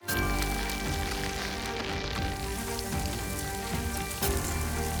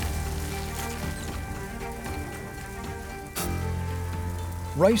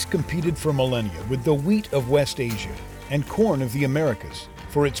rice competed for millennia with the wheat of West Asia and corn of the Americas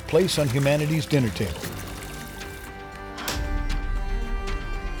for its place on humanity's dinner table.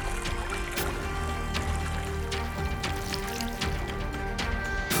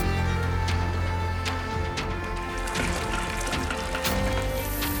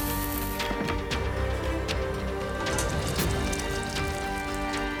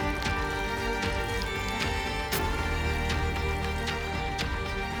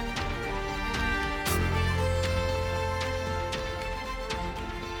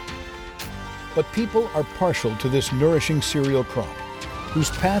 But people are partial to this nourishing cereal crop,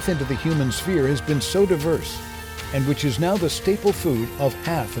 whose path into the human sphere has been so diverse, and which is now the staple food of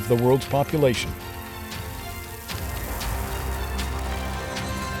half of the world's population.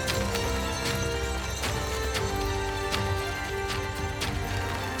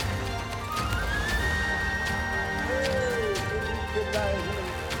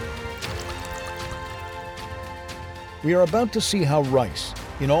 We are about to see how rice,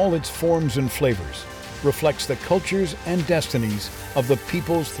 in all its forms and flavors, reflects the cultures and destinies of the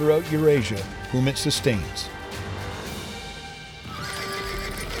peoples throughout Eurasia whom it sustains.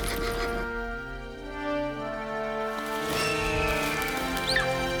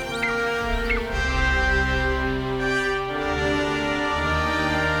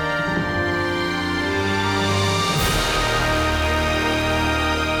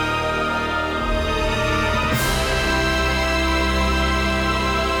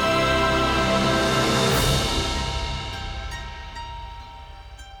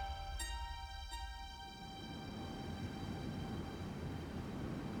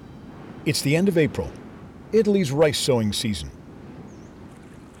 It's the end of April, Italy's rice sowing season.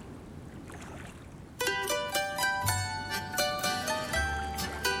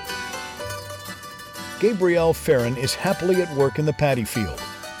 Gabrielle Ferrin is happily at work in the paddy field.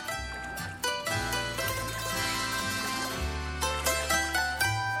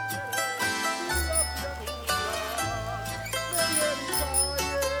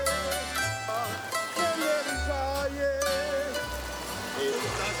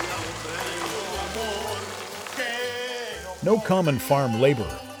 No common farm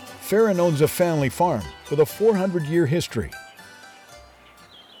laborer, Ferrin owns a family farm with a 400-year history.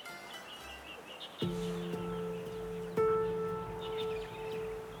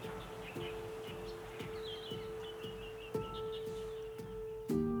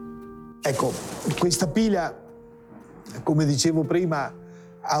 Ecco, questa pila, come dicevo prima,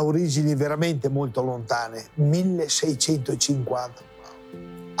 ha origini veramente molto lontane, 1650.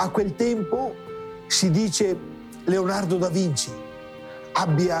 A quel tempo si dice Leonardo da Vinci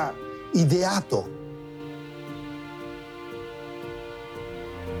abbia ideato.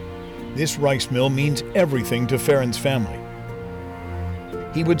 This rice mill means everything to Ferrin's family.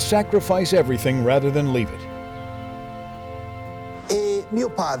 He would sacrifice everything rather than leave it. E mio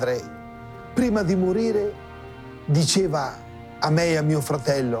padre, prima di morire, diceva a me e a mio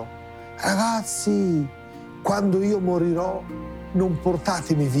fratello: ragazzi, quando io morirò, non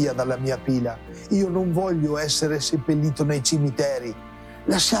portatemi via dalla mia pila. Io non voglio essere seppellito nei cimiteri.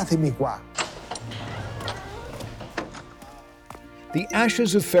 Lasciatemi qua. The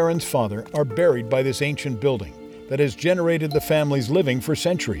ashes of Ferrin's father are buried by this ancient building that has generated the family's living for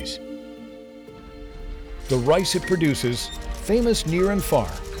centuries. The rice it produces, famous near and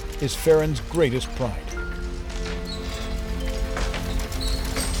far, is Ferrin's greatest pride.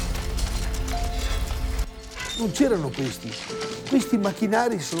 Non c'erano questi. Questi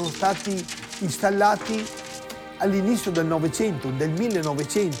macchinari sono stati installati all'inizio del Novecento, del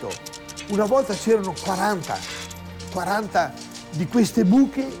 1900. Una volta c'erano 40 di queste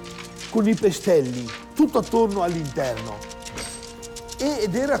buche con i pestelli, tutto attorno all'interno.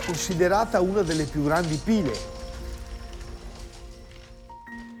 Ed era considerata una delle più grandi pile.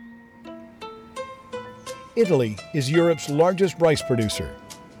 Italy is Europe's largest rice producer,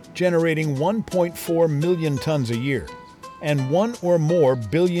 generating 1.4 million tons a year and 1 or more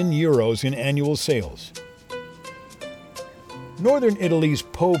billion euros in annual sales. Northern Italy's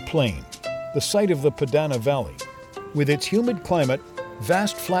Po Plain, the site of the Padana Valley, with its humid climate,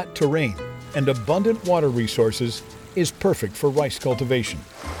 vast flat terrain, and abundant water resources, is perfect for rice cultivation.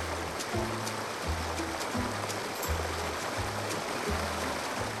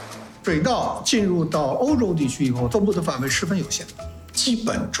水稻进入到欧洲地区以后，分布的范围十分有限，基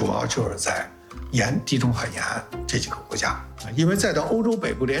本主要就是在地中海沿岸这几个国家，因为再到欧洲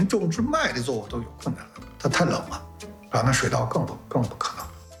北部，连种植麦的作物都有困难了，它太冷了，那水稻更不可能。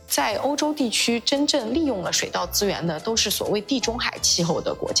在欧洲地区真正利用了水稻资源的，都是所谓地中海气候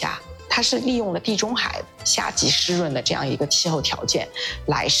的国家，它是利用了地中海夏季湿润的这样一个气候条件，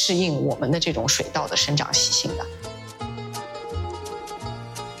来适应我们的这种水稻的生长习性的。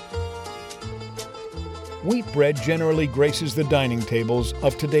Wheat bread generally graces the dining tables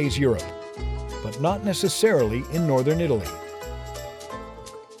of today's Europe, but not necessarily in northern Italy.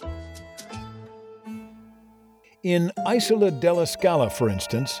 In Isola della Scala, for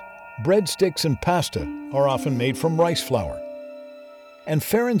instance, breadsticks and pasta are often made from rice flour. And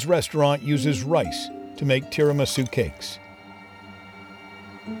Ferran's restaurant uses rice to make tiramisu cakes.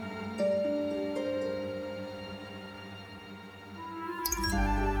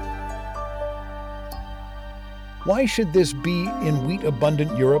 Why should this be in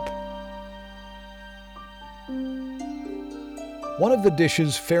wheat-abundant Europe? One of the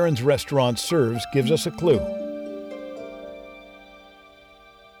dishes Ferran's restaurant serves gives us a clue.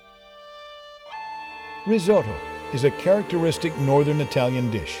 Risotto is a characteristic northern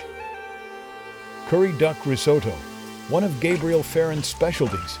Italian dish. Curry duck risotto, one of Gabriel Ferran's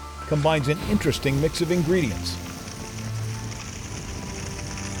specialties, combines an interesting mix of ingredients.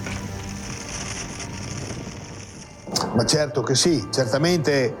 Ma certo che sì,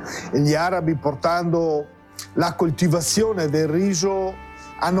 certamente gli arabi, portando la coltivazione del riso,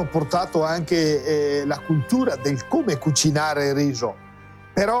 hanno portato anche la cultura del come cucinare il riso.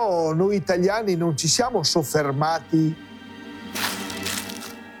 Però noi italiani non ci siamo soffermati.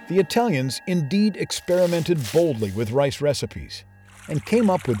 The Italians indeed experimented boldly with rice recipes and came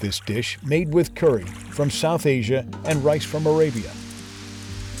up with this dish made with curry from South Asia and rice from Arabia.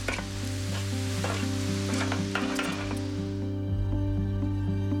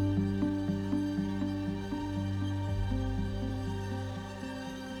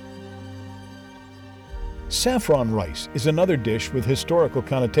 Saffron rice is another dish with historical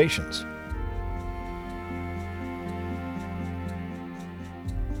connotations.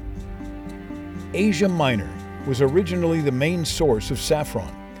 Asia Minor was originally the main source of saffron,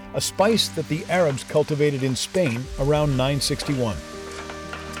 a spice that the Arabs cultivated in Spain around 961.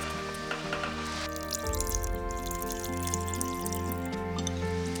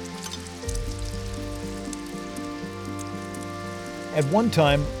 At one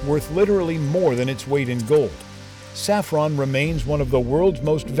time worth literally more than its weight in gold, saffron remains one of the world's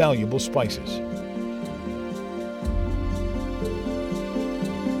most valuable spices.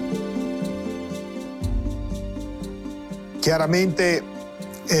 Chiaramente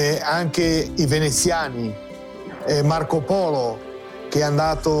anche i veneziani, Marco Polo che è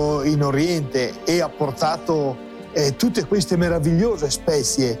andato in Oriente e ha portato tutte queste meravigliose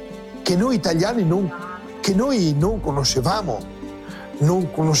spezie che noi italiani non conoscevamo.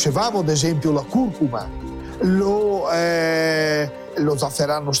 Non conoscevamo ad esempio la curcuma, lo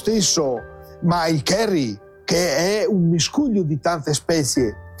zafferano stesso, ma il curry, che è un miscuglio di tante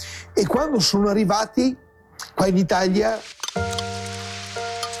spezie. E quando sono arrivati qua in Italia,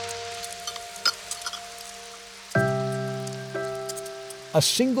 a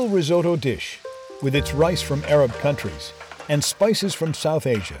single risotto dish, with its rice from Arab countries and spices from South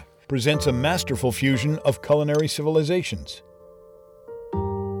Asia, presents a masterful fusion of culinary civilizations.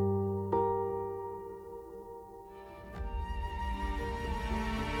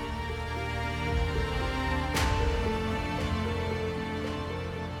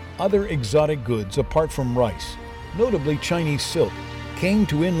 Other exotic goods apart from rice, notably Chinese silk, came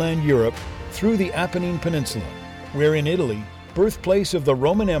to inland Europe through the Apennine Peninsula, where in Italy, birthplace of the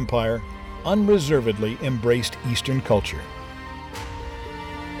Roman Empire, unreservedly embraced Eastern culture.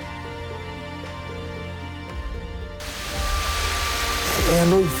 E a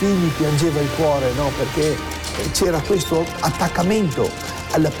noi figli piangeva il cuore, no? Perché c'era questo attaccamento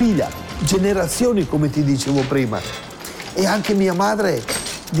alla pila, generazioni come ti dicevo prima. E anche mia madre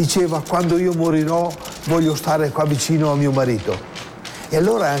diceva: quando io morirò voglio stare qua vicino a mio marito. E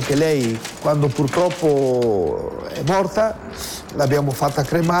allora anche lei, quando purtroppo è morta, l'abbiamo fatta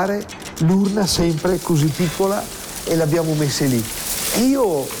cremare, l'urna sempre così piccola, e l'abbiamo messa lì. E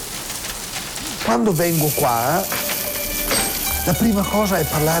io, quando vengo qua, la prima cosa è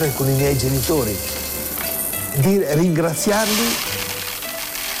parlare con i miei genitori, ringraziarli.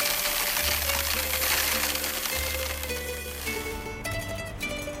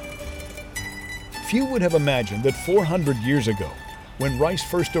 Few would have imagined that 400 years ago, when rice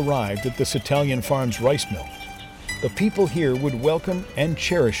first arrived at this Italian farm's rice mill, the people here would welcome and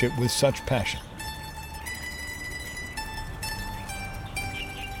cherish it with such passion.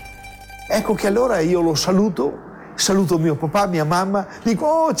 Ecco che allora io lo saluto mio papà, mia mamma, dico: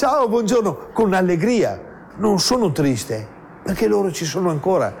 oh ciao, buongiorno, con allegria, non sono triste, perché loro ci sono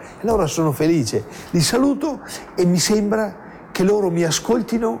ancora, e allora sono felice. Li saluto e mi sembra che loro mi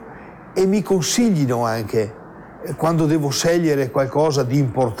ascoltino e mi consiglino anche quando devo scegliere qualcosa di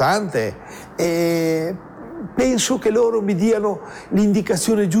importante, e penso che loro mi diano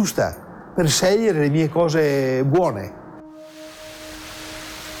l'indicazione giusta per scegliere le mie cose buone.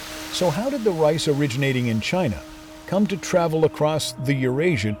 So how did the rice originating in China come to travel across the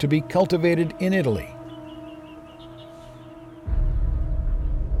Eurasia to be cultivated in Italy?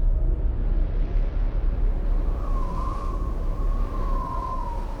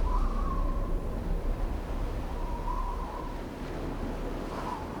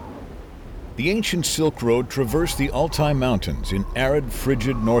 The ancient Silk Road traversed the Altai Mountains in arid,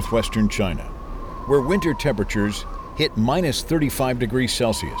 frigid northwestern China, where winter temperatures hit minus 35 degrees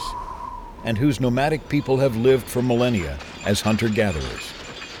Celsius, and whose nomadic people have lived for millennia as hunter-gatherers.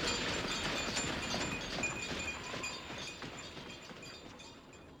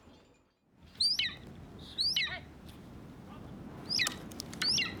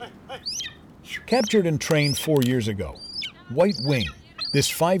 Captured and trained 4 years ago, White Wing, this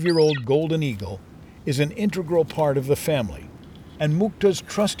 5-year-old golden eagle, is an integral part of the family and Mukhtar's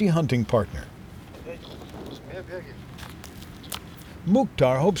trusty hunting partner.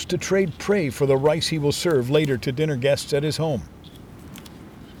 Mukhtar hopes to trade prey for the rice he will serve later to dinner guests at his home.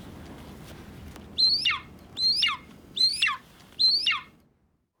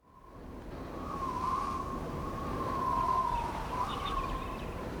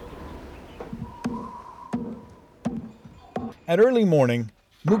 At early morning,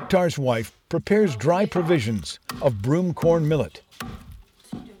 Mukhtar's wife prepares dry provisions of broom corn millet.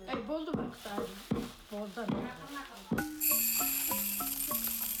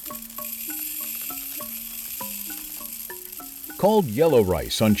 Called yellow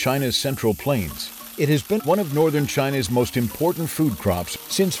rice on China's central plains, it has been one of northern China's most important food crops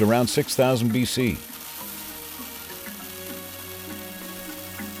since around 6000 BC.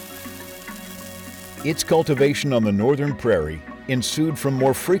 Its cultivation on the northern prairie ensued from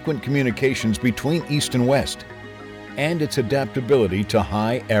more frequent communications between East and West, and its adaptability to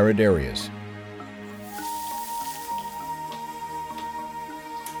high arid areas.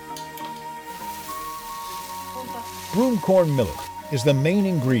 Broom corn millet is the main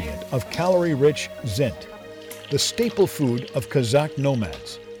ingredient of calorie-rich zhent, the staple food of Kazakh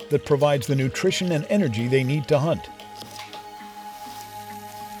nomads that provides the nutrition and energy they need to hunt.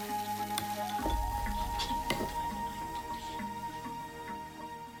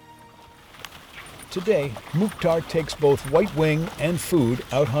 Today, Mukhtar takes both White Wing and food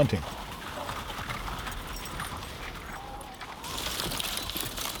out hunting.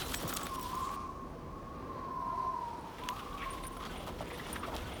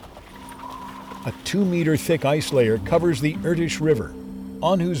 A 2-meter thick ice layer covers the Irtysh River,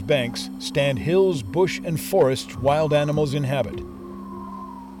 on whose banks stand hills, bush, and forests wild animals inhabit.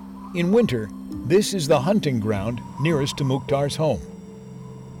 In winter, this is the hunting ground nearest to Mukhtar's home.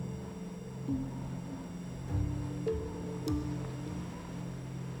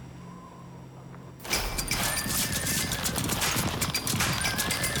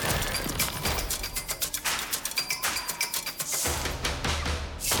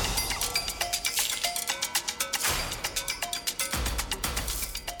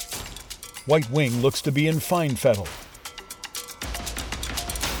 White Wing looks to be in fine fettle.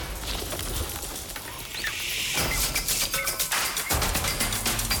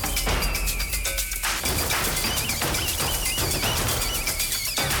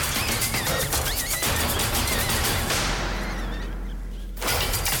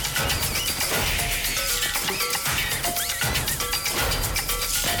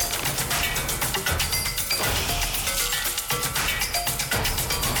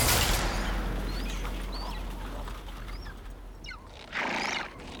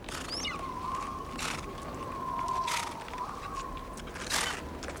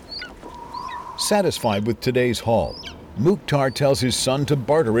 Satisfied with today's haul, Mukhtar tells his son to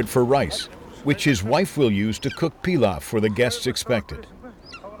barter it for rice, which his wife will use to cook pilaf for the guests expected.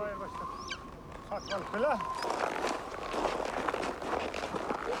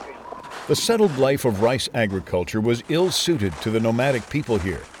 The settled life of rice agriculture was ill-suited to the nomadic people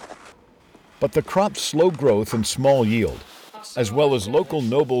here. But the crop's slow growth and small yield, as well as local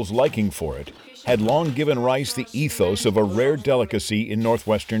nobles' liking for it, had long given rice the ethos of a rare delicacy in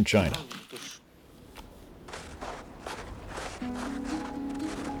northwestern China.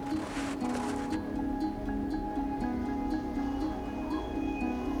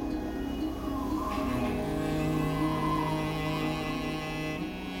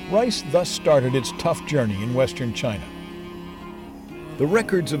 Rice thus started its tough journey in western China. The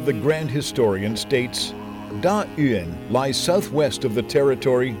records of the grand historian states, Dayuan lies southwest of the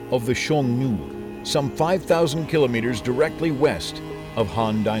territory of the Xiongnu, some 5,000 kilometers directly west of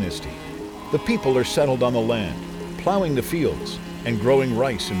Han Dynasty. The people are settled on the land, plowing the fields and growing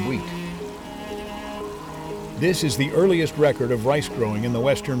rice and wheat. This is the earliest record of rice growing in the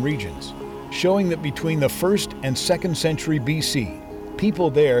western regions, showing that between the 1st and 2nd century BC, people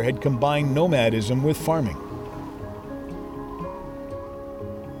there had combined nomadism with farming.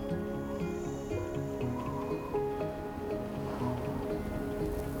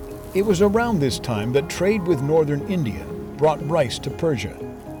 It was around this time that trade with northern India brought rice to Persia.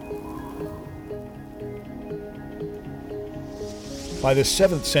 By the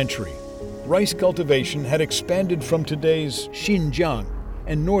 7th century, rice cultivation had expanded from today's Xinjiang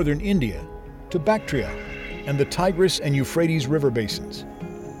and northern India to Bactria and the Tigris and Euphrates river basins.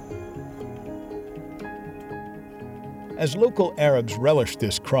 As local Arabs relished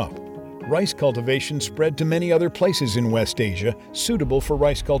this crop, rice cultivation spread to many other places in West Asia suitable for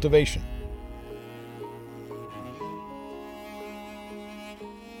rice cultivation.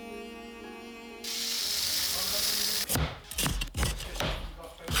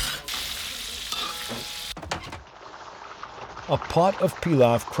 A pot of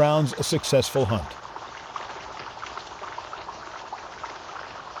pilaf crowns a successful hunt.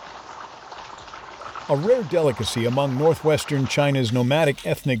 A rare delicacy among northwestern China's nomadic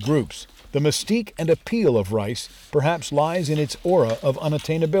ethnic groups, the mystique and appeal of rice perhaps lies in its aura of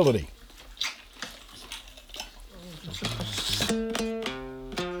unattainability.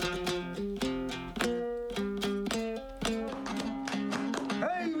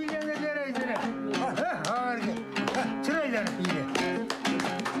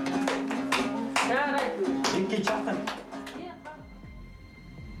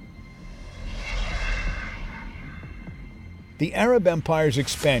 The Arab Empire's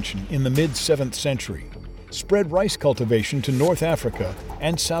expansion in the mid-7th century spread rice cultivation to North Africa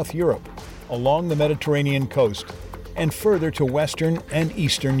and South Europe, along the Mediterranean coast, and further to Western and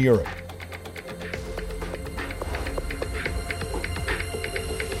Eastern Europe.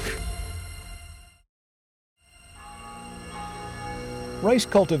 Rice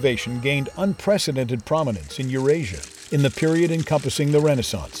cultivation gained unprecedented prominence in Eurasia in the period encompassing the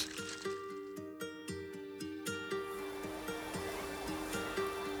Renaissance.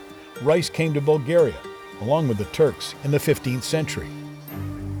 Rice came to Bulgaria, along with the Turks, in the 15th century,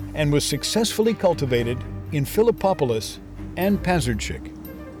 and was successfully cultivated in Philippopolis and Pazardzhik.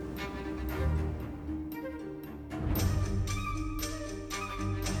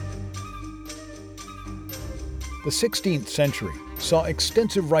 The 16th century saw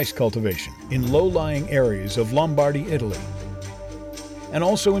extensive rice cultivation in low-lying areas of Lombardy, Italy, and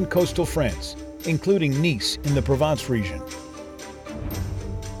also in coastal France, including Nice in the Provence region.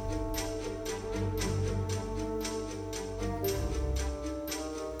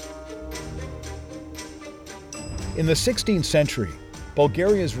 In the 16th century,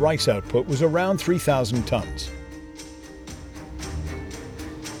 Bulgaria's rice output was around 3,000 tons.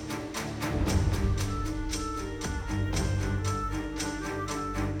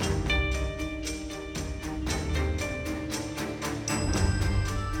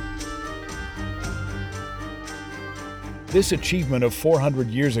 This achievement of 400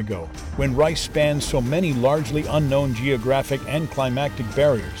 years ago, when rice spans so many largely unknown geographic and climatic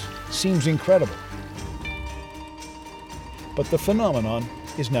barriers, seems incredible. But the phenomenon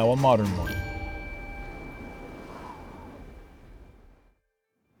is now a modern one.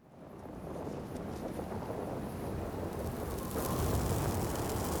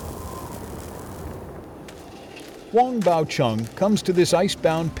 Wang Baocheng comes to this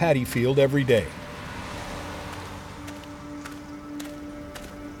ice-bound paddy field every day.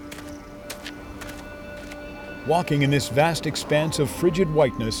 Walking in this vast expanse of frigid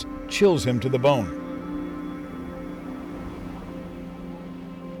whiteness chills him to the bone.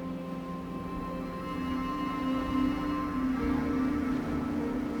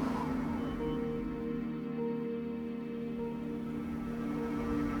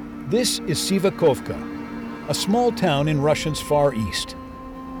 This is Sivakovka, a small town in Russia's far east.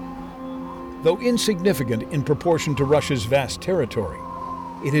 Though insignificant in proportion to Russia's vast territory,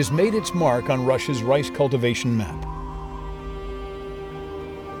 it has made its mark on Russia's rice cultivation map.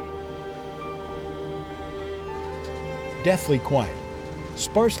 Deathly quiet,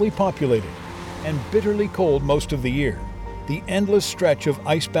 sparsely populated, and bitterly cold most of the year, the endless stretch of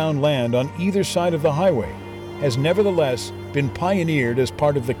icebound land on either side of the highway has nevertheless been pioneered as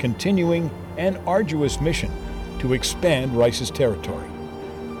part of the continuing and arduous mission to expand rice's territory.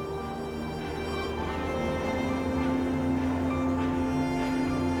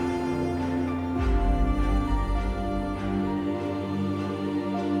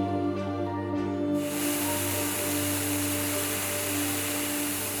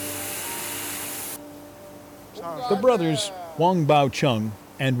 The brothers Wang Baocheng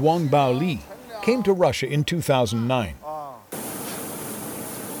and Wang Baoli came to Russia in 2009.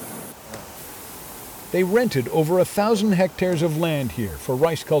 They rented over 1,000 hectares of land here for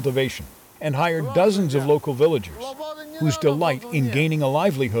rice cultivation and hired dozens of local villagers, whose delight in gaining a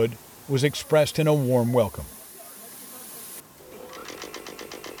livelihood was expressed in a warm welcome.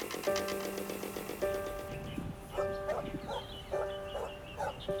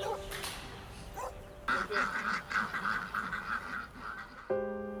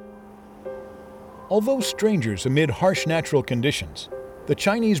 Although strangers amid harsh natural conditions, the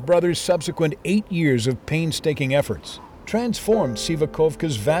Chinese brothers' subsequent 8 years of painstaking efforts transformed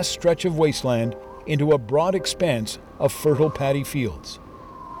Sivakovka's vast stretch of wasteland into a broad expanse of fertile paddy fields.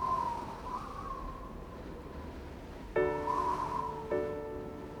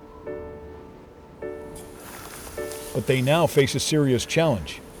 But they now face a serious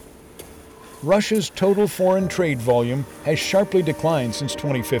challenge. Russia's total foreign trade volume has sharply declined since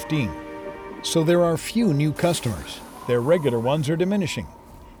 2015. So there are few new customers, their regular ones are diminishing,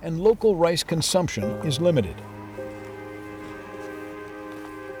 and local rice consumption is limited.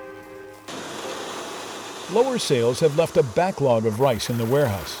 Lower sales have left a backlog of rice in the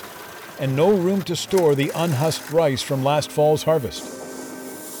warehouse, and no room to store the unhusked rice from last fall's harvest.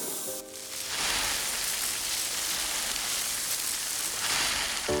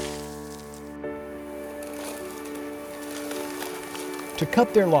 To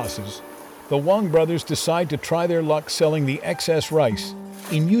cut their losses, the Wang brothers decide to try their luck selling the excess rice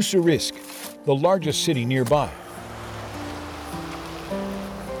in Ussurisk, the largest city nearby.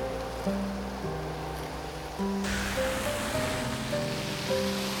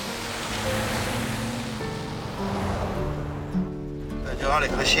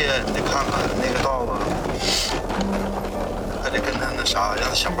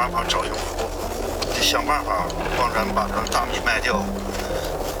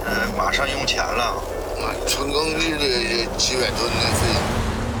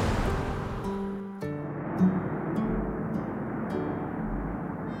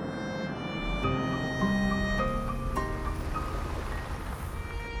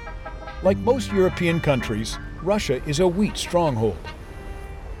 Like most European countries, Russia is a wheat stronghold.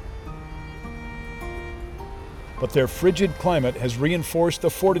 But their frigid climate has reinforced the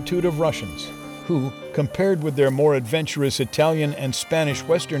fortitude of Russians, who, compared with their more adventurous Italian and Spanish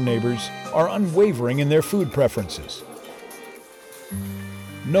Western neighbors, are unwavering in their food preferences.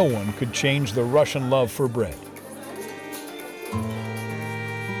 No one could change the Russian love for bread.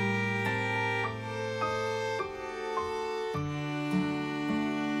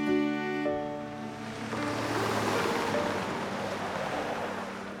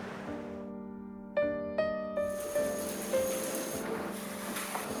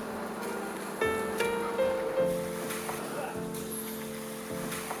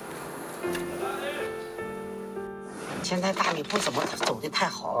现在大米不怎么走得太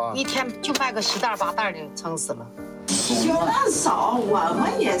好，一天就卖个10袋8袋的，撑死了。销量少，我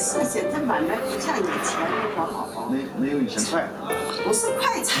们也是，现在买卖不像以前那么好。没有以前快。不是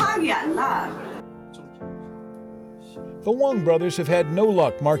快，差远了。The Wang brothers have had no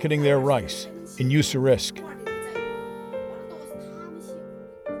luck marketing their rice in Ussurisk.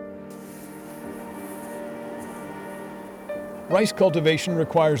 Rice cultivation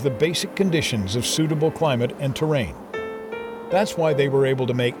requires the basic conditions of suitable climate and terrain. That's why they were able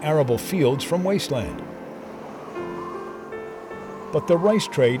to make arable fields from wasteland. But the rice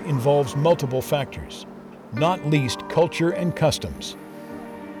trade involves multiple factors, not least culture and customs.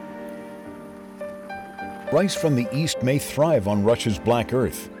 Rice from the East may thrive on Russia's black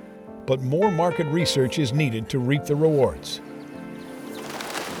earth, but more market research is needed to reap the rewards.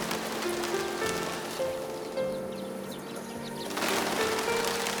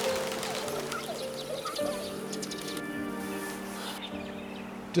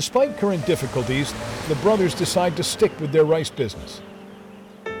 Despite current difficulties, the brothers decide to stick with their rice business.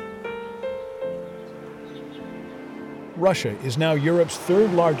 Russia is now Europe's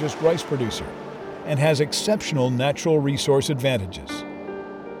third largest rice producer and has exceptional natural resource advantages.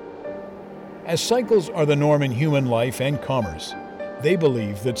 As cycles are the norm in human life and commerce, they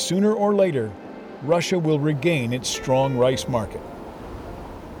believe that sooner or later, Russia will regain its strong rice market.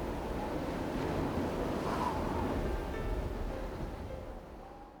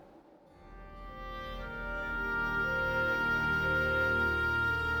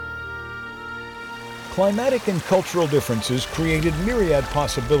 Climatic and cultural differences created myriad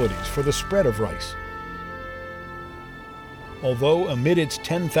possibilities for the spread of rice. Although amid its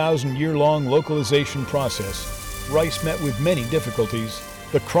 10,000-year-long localization process, rice met with many difficulties,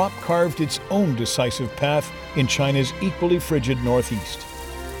 the crop carved its own decisive path in China's equally frigid northeast.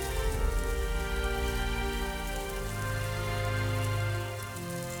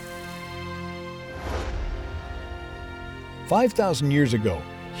 "5,000 years ago,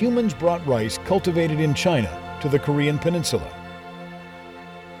 humans brought rice cultivated in China to the Korean peninsula.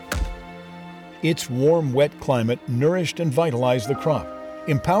 Its warm, wet climate nourished and vitalized the crop,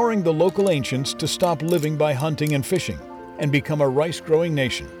 empowering the local ancients to stop living by hunting and fishing and become a rice-growing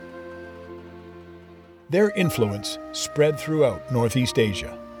nation. Their influence spread throughout Northeast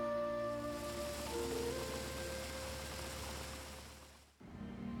Asia.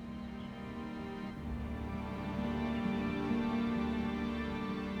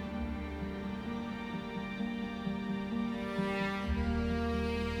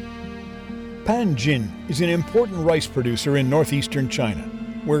 Panjin is an important rice producer in northeastern China,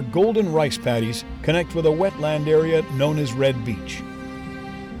 where golden rice paddies connect with a wetland area known as Red Beach.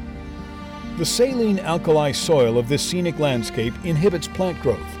 The saline alkali soil of this scenic landscape inhibits plant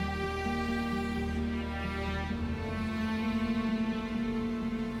growth.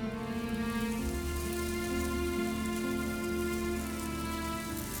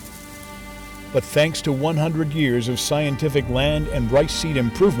 But thanks to 100 years of scientific land and rice seed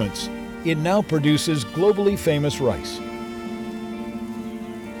improvements, it now produces globally famous rice.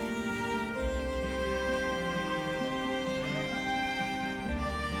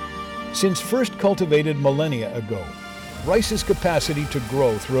 Since first cultivated millennia ago, rice's capacity to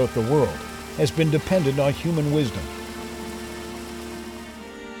grow throughout the world has been dependent on human wisdom.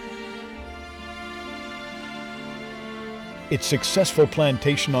 Its successful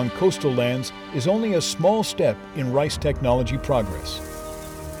plantation on coastal lands is only a small step in rice technology progress.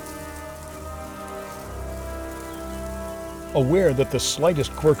 Aware that the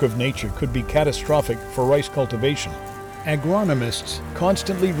slightest quirk of nature could be catastrophic for rice cultivation, agronomists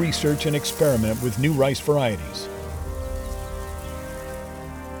constantly research and experiment with new rice varieties.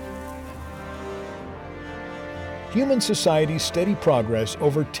 Human society's steady progress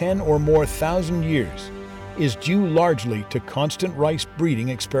over 10 or more thousand years is due largely to constant rice breeding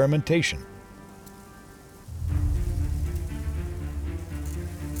experimentation.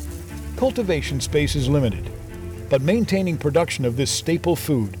 Cultivation space is limited, but maintaining production of this staple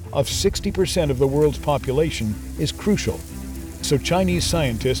food of 60% of the world's population is crucial, so Chinese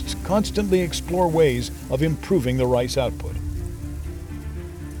scientists constantly explore ways of improving the rice output.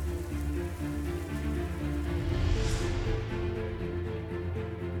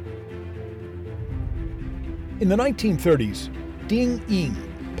 In the 1930s, Ding Ying,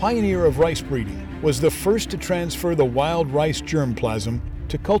 pioneer of rice breeding, was the first to transfer the wild rice germplasm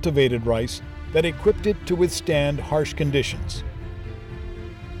to cultivated rice that equipped it to withstand harsh conditions.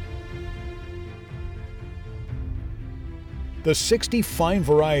 The 60 fine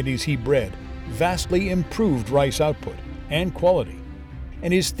varieties he bred vastly improved rice output and quality,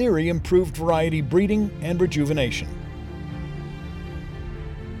 and his theory improved variety breeding and rejuvenation.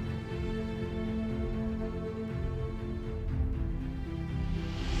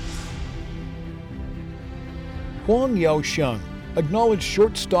 Huang Yaoxiang, acknowledged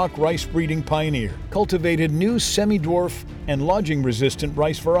short-stalk rice breeding pioneer, cultivated new semi-dwarf and lodging-resistant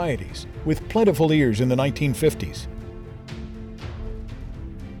rice varieties with plentiful ears in the 1950s.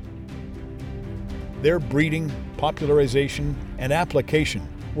 Their breeding, popularization, and application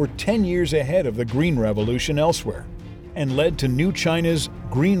were 10 years ahead of the Green Revolution elsewhere and led to new China's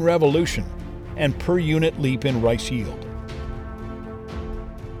Green Revolution and per-unit leap in rice yield.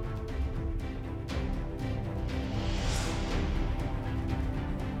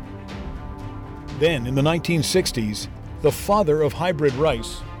 Then, in the 1960s, the father of hybrid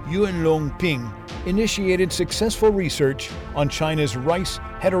rice, Yuan Longping, initiated successful research on China's rice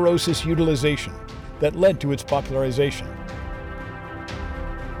heterosis utilization that led to its popularization.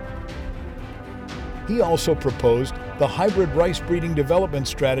 He also proposed the hybrid rice breeding development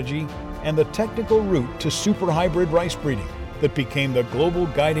strategy and the technical route to superhybrid rice breeding that became the global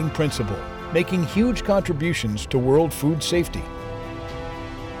guiding principle, making huge contributions to world food safety.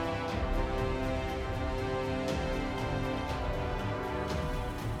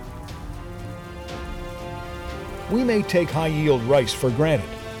 We may take high-yield rice for granted,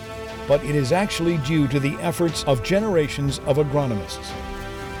 but it is actually due to the efforts of generations of agronomists.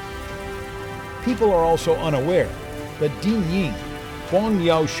 People are also unaware that Ding Ying, Huang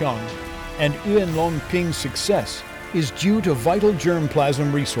Yaoxiang, and Yuan Longping's success is due to vital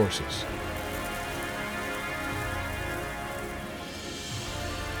germplasm resources.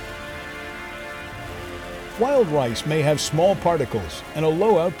 Wild rice may have small particles and a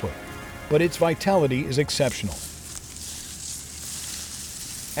low output, but its vitality is exceptional.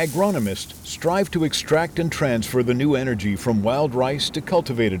 Agronomists strive to extract and transfer the new energy from wild rice to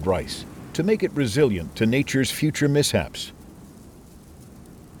cultivated rice to make it resilient to nature's future mishaps.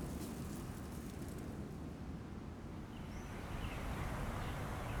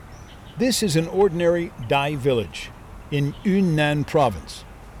 This is an ordinary Dai village in Yunnan province.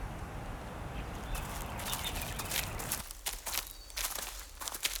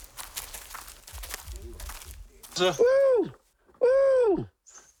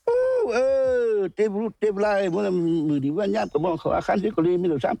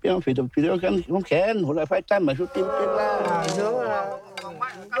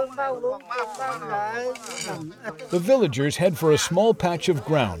 The villagers head for a small patch of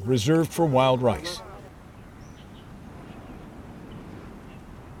ground reserved for wild rice.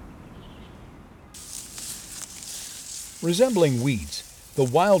 Resembling weeds, the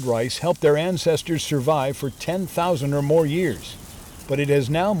wild rice helped their ancestors survive for 10,000 or more years, but it has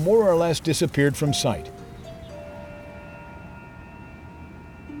now more or less disappeared from sight.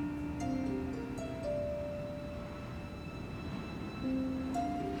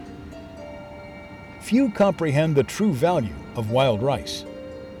 Few comprehend the true value of wild rice.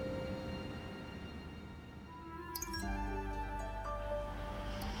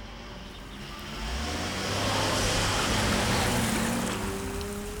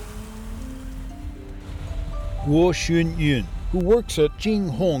 Guo Xunyun, who works at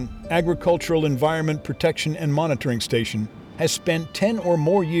Jinghong Agricultural Environment Protection and Monitoring Station, has spent 10 or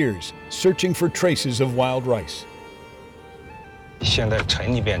more years searching for traces of wild rice. 现在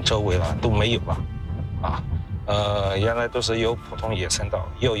城里边周围了都没有了，原来都是有普通野生稻，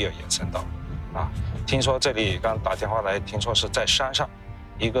又有野生稻，听说这里刚打电话来，听说是在山上，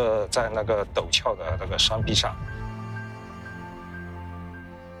一个在那个陡峭的那个山壁上。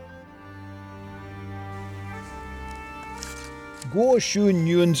 Guo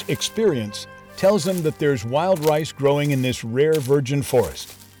Xunyun's experience tells him that there's wild rice growing in this rare virgin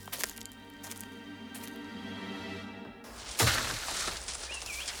forest.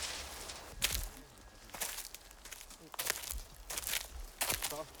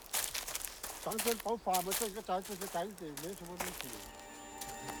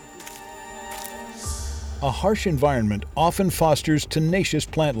 A harsh environment often fosters tenacious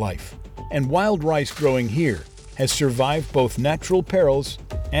plant life, and wild rice growing here has survived both natural perils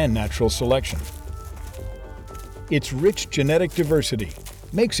and natural selection. Its rich genetic diversity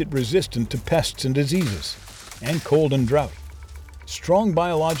makes it resistant to pests and diseases, and cold and drought, strong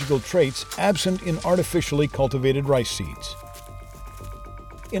biological traits absent in artificially cultivated rice seeds.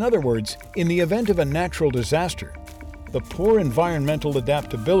 In other words, in the event of a natural disaster, the poor environmental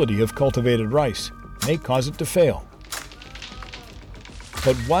adaptability of cultivated rice may cause it to fail.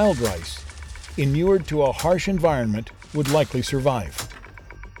 But wild rice, inured to a harsh environment, would likely survive.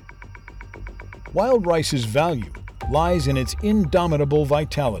 Wild rice's value lies in its indomitable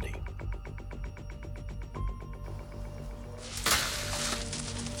vitality.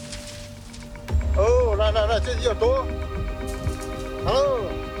 Oh, 来，这里要多。Hello。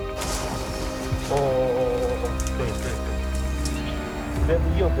对，这里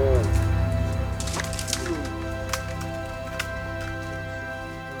要多。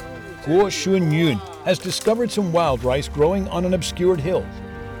 Guo Xunyun has discovered some wild rice growing on an obscured hill.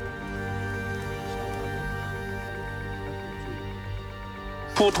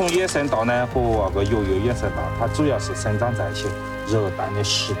 普通野生稻呢和那个有野生稻，它主要是生长在一些热带的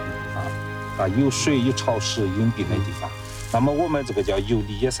湿地有水、有潮湿、隐蔽的地方。那么我们这个叫游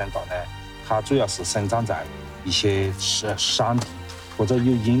离野生稻呢，它主要是生长在一些山地或者有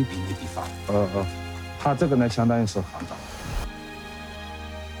隐蔽的地方。它这个呢相当于是旱稻。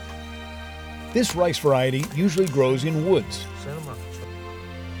 This rice variety usually grows in woods.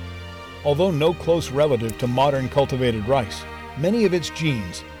 Although no close relative to modern cultivated rice, many of its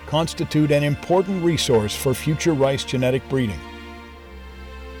genes constitute an important resource for future rice genetic breeding.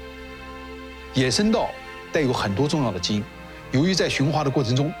 野生稻带有很多重要的基因，由于在驯化的过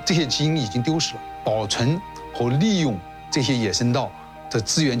程中，这些基因已经丢失了，保存和利用这些野生稻的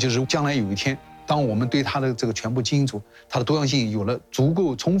资源，就是将来有一天。 当我们对它的这个全部基因组、它的多样性有了足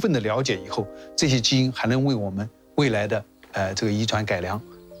够充分的了解以后，这些基因还能为我们未来的这个遗传改良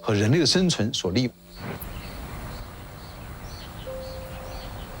和人类的生存所利用。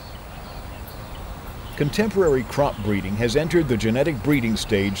Contemporary crop breeding has entered the genetic breeding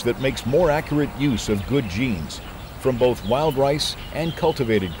stage that makes more accurate use of good genes from both wild rice and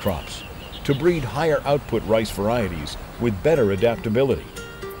cultivated crops to breed higher output rice varieties with better adaptability.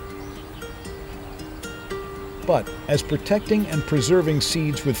 But as protecting and preserving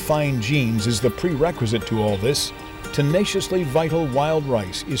seeds with fine genes is the prerequisite to all this, tenaciously vital wild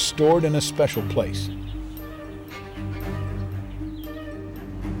rice is stored in a special place.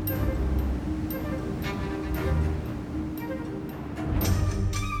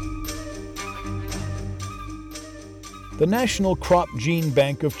 The National Crop Gene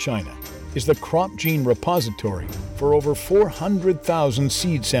Bank of China is the crop gene repository for over 400,000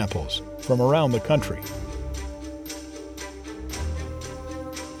 seed samples from around the country.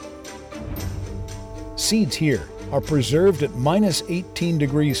 Seeds here are preserved at minus 18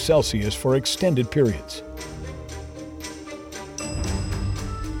 degrees Celsius for extended periods.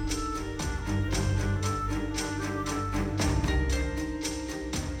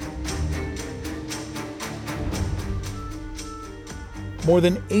 More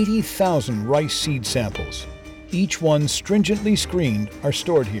than 80,000 rice seed samples, each one stringently screened, are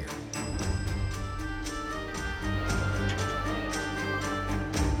stored here.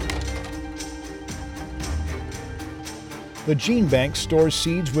 The gene bank stores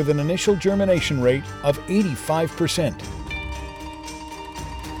seeds with an initial germination rate of 85%.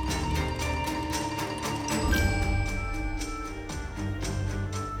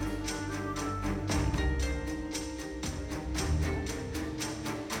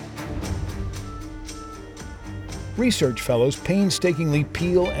 Research fellows painstakingly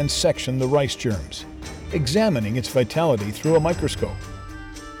peel and section the rice germs, examining its vitality through a microscope.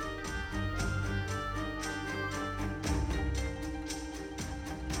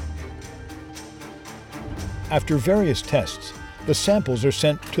 After various tests, the samples are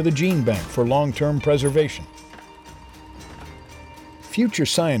sent to the gene bank for long-term preservation. Future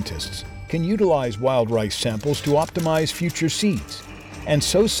scientists can utilize wild rice samples to optimize future seeds, and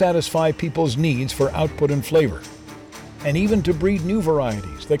so satisfy people's needs for output and flavor, and even to breed new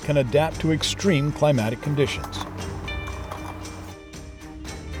varieties that can adapt to extreme climatic conditions.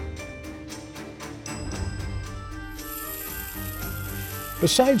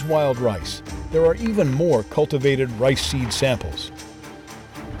 Besides wild rice, there are even more cultivated rice seed samples.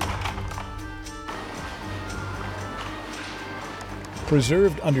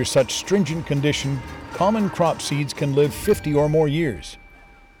 Preserved under such stringent conditions, common crop seeds can live 50 or more years.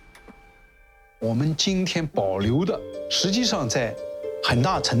 我们今天保留的，实际上在很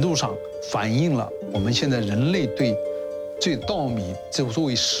大程度上反映了我们现在人类对稻米作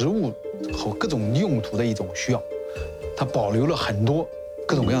为食物和各种用途的一种需要。它保留了很多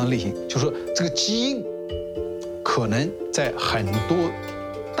各种各样的类型，就是说这个基因可能在很多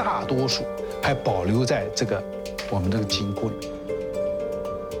大多数还保留在这个我们这个基因库里面。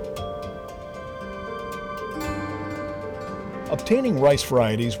 Obtaining rice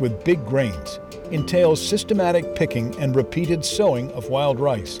varieties with big grains entails systematic picking and repeated sowing of wild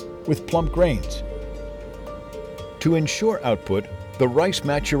rice with plump grains. To ensure output, the rice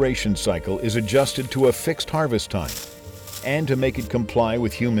maturation cycle is adjusted to a fixed harvest time. And to make it comply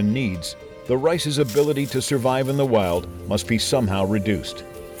with human needs, the rice's ability to survive in the wild must be somehow reduced.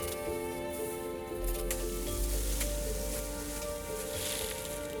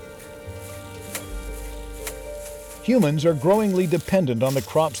 Humans are growingly dependent on the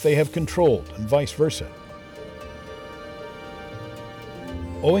crops they have controlled, and vice versa.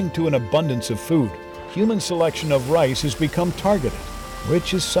 Owing to an abundance of food, human selection of rice has become targeted,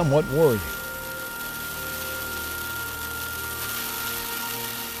 which is somewhat worrying.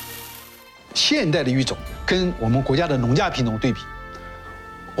 现代的育种跟我们国家的农家品种对比，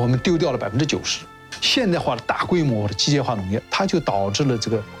我们丢掉了90%。现代化的大规模的机械化农业，它就导致了这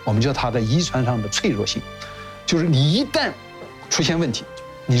个我们叫它的遗传上的脆弱性。 就是你一旦出现问题，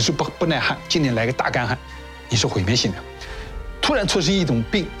你是不耐旱，今年来个大干旱，你是毁灭性的；突然出现一种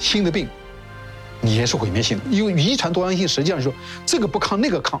病，新的病，你也是毁灭性的。因为遗传多样性实际上是说这个不抗那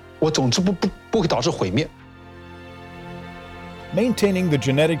个抗，我总之不会导致毁灭。 Maintaining the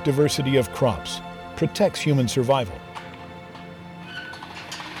genetic diversity of crops protects human survival.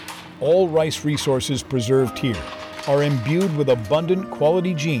 All rice resources preserved here are imbued with abundant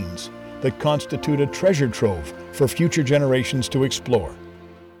quality genes that constitute a treasure trove for future generations to explore.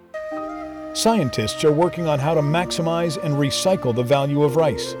 Scientists are working on how to maximize and recycle the value of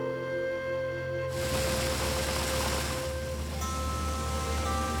rice.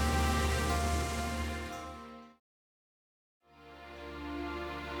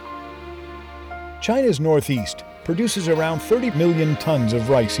 China's northeast produces around 30 million tons of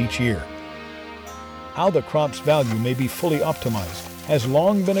rice each year. How the crop's value may be fully optimized has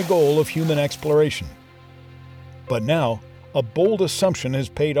long been a goal of human exploration. But now, a bold assumption has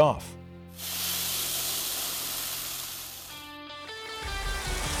paid off.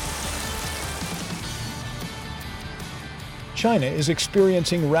 China is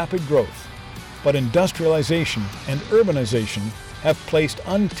experiencing rapid growth. But industrialization and urbanization have placed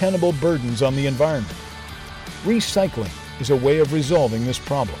untenable burdens on the environment. Recycling is a way of resolving this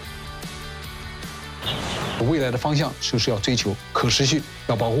problem. 未来的方向就是要追求可持续，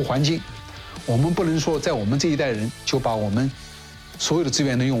要保护环境。我们不能说在我们这一代人就把我们所有的资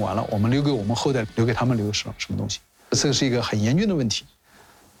源都用完了，我们留给我们后代，留给他们留什么东西？这是一个很严峻的问题，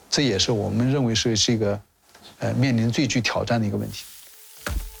这也是我们认为是一个面临最具挑战的一个问题。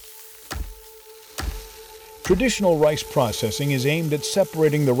 Traditional rice processing is aimed at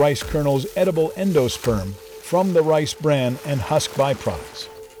separating the rice kernel's edible endosperm from the rice bran and husk byproducts,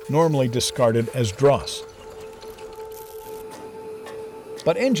 normally discarded as dross.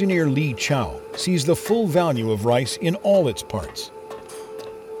 But engineer Li Qiu sees the full value of rice in all its parts.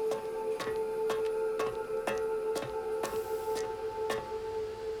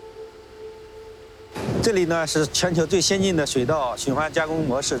 这里呢是全球最先进的水稻循环加工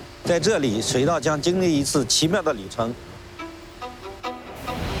模式，在这里，水稻将经历一次奇妙的旅程。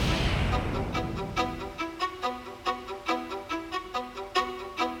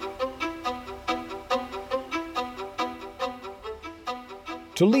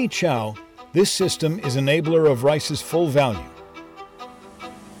To Li Qiu, this system is enabler of rice's full value.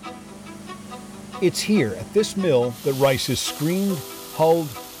 It's here at this mill that rice is screened, hulled,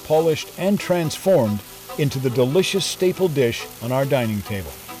 polished, and transformed into the delicious staple dish on our dining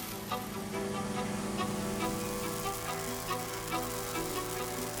table.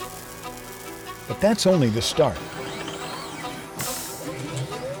 But that's only the start.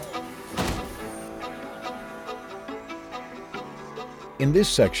 In this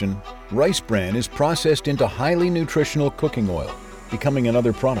section, rice bran is processed into highly nutritional cooking oil, becoming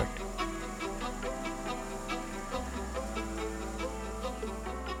another product.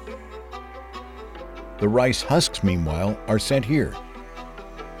 The rice husks, meanwhile, are sent here.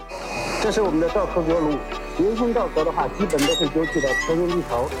 这是我们的稻壳锅炉，原生稻壳的话，基本都会丢弃到田园地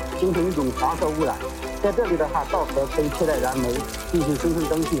头，形成一种黄色污染。在这里的话，稻壳可以替代燃煤，进行生成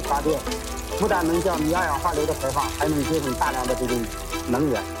蒸汽发电，不但能降低二氧化硫的排放，还能节省大量的这种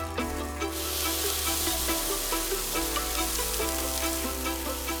能源。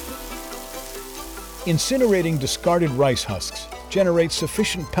 Incinerating discarded rice husks generates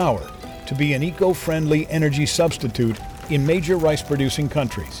sufficient power to be an eco-friendly energy substitute in major rice-producing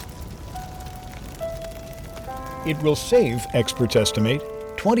countries. It will save, experts estimate,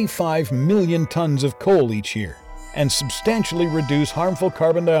 25 million tons of coal each year and substantially reduce harmful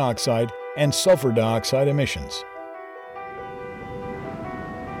carbon dioxide and sulfur dioxide emissions.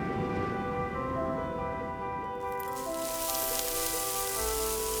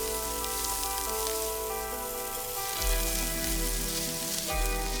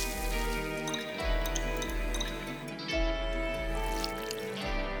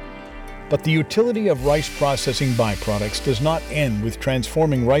 But the utility of rice processing byproducts does not end with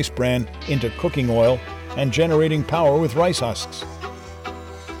transforming rice bran into cooking oil and generating power with rice husks.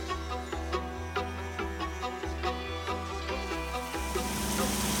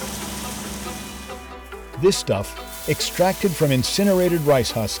 This stuff, extracted from incinerated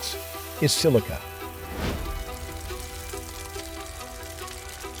rice husks, is silica.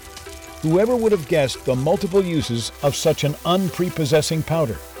 Whoever would have guessed the multiple uses of such an unprepossessing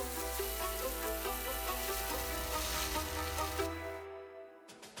powder?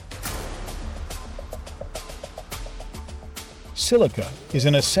 Silica is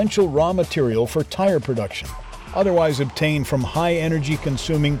an essential raw material for tire production, otherwise obtained from high energy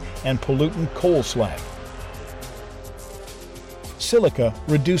consuming and pollutant coal slag. Silica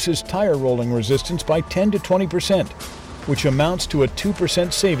reduces tire rolling resistance by 10 to 20%, which amounts to a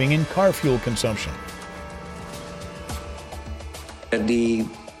 2% saving in car fuel consumption.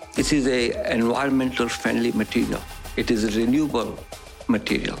 This is an environmental friendly material. It is a renewable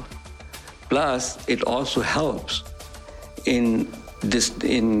material. Plus, it also helps in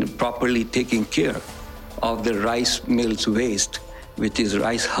properly taking care of the rice mill's waste, which is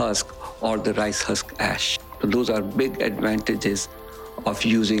rice husk or the rice husk ash. So those are big advantages of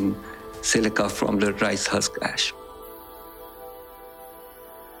using silica from the rice husk ash.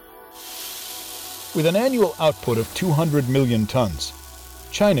 With an annual output of 200 million tons,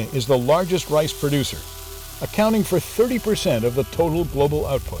 China is the largest rice producer, accounting for 30% of the total global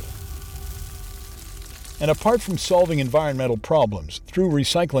output. And apart from solving environmental problems through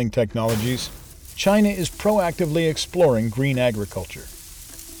recycling technologies, China is proactively exploring green agriculture.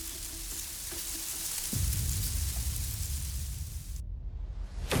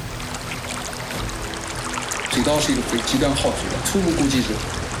 Rice 是一个极端耗水的，初步估计是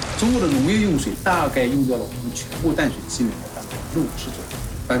中国的农业用水大概用掉了我们全部淡水资源的50%左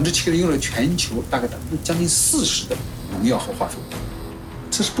右。7%用了全球大概将近40%的农药和化肥，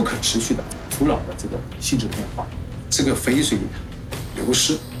这是不可持续的。土壤的这个性质变化，这个肥水流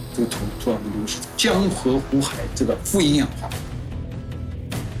失，这个土壤的流失，江河湖海这个富营养化。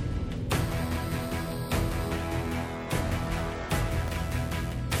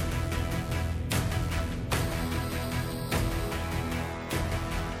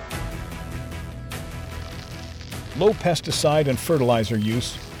Low pesticide and fertilizer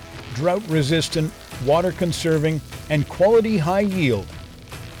use, drought-resistant, water-conserving, and quality high yield.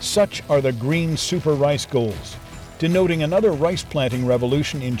 Such are the green super rice goals, denoting another rice planting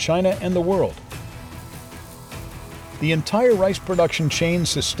revolution in China and the world. The entire rice production chain's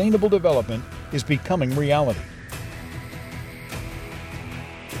sustainable development is becoming reality.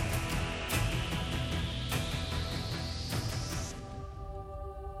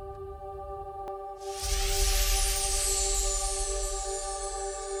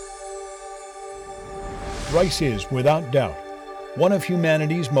 Rice is, without doubt, one of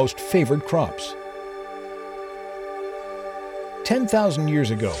humanity's most favored crops. 10,000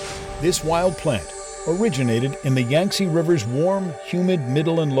 years ago, this wild plant originated in the Yangtze River's warm, humid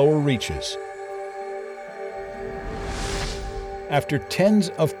middle and lower reaches. After tens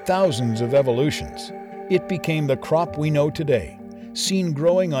of thousands of evolutions, it became the crop we know today, seen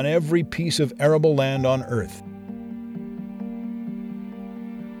growing on every piece of arable land on Earth.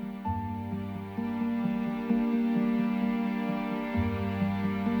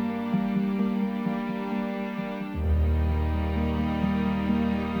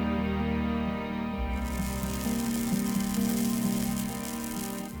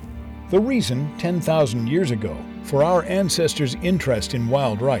 The reason, 10,000 years ago, for our ancestors' interest in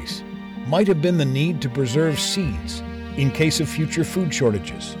wild rice might have been the need to preserve seeds in case of future food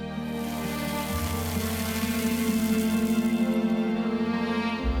shortages.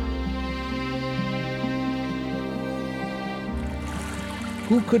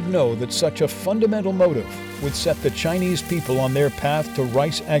 Who could know that such a fundamental motive would set the Chinese people on their path to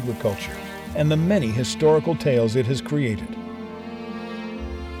rice agriculture and the many historical tales it has created?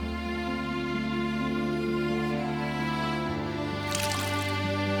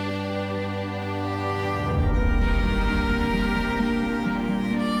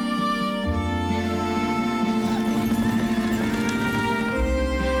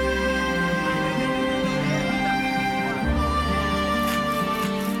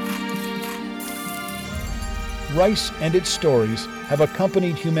 Rice and its stories have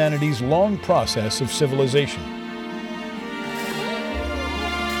accompanied humanity's long process of civilization.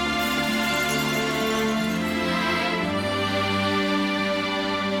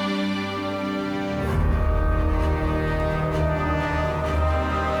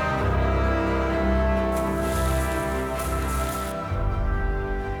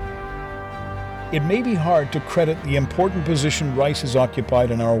 It may be hard to credit the important position rice has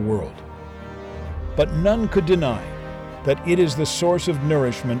occupied in our world, but none could deny that it is the source of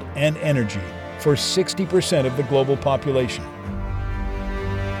nourishment and energy for 60% of the global population.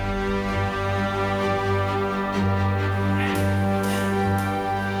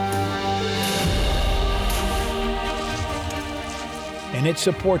 And it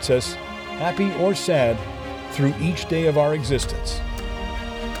supports us, happy or sad, through each day of our existence.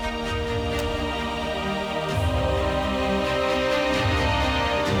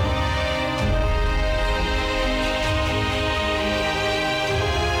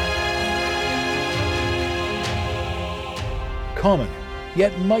 Common,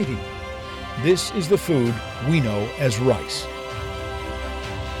 yet mighty. This is the food we know as rice.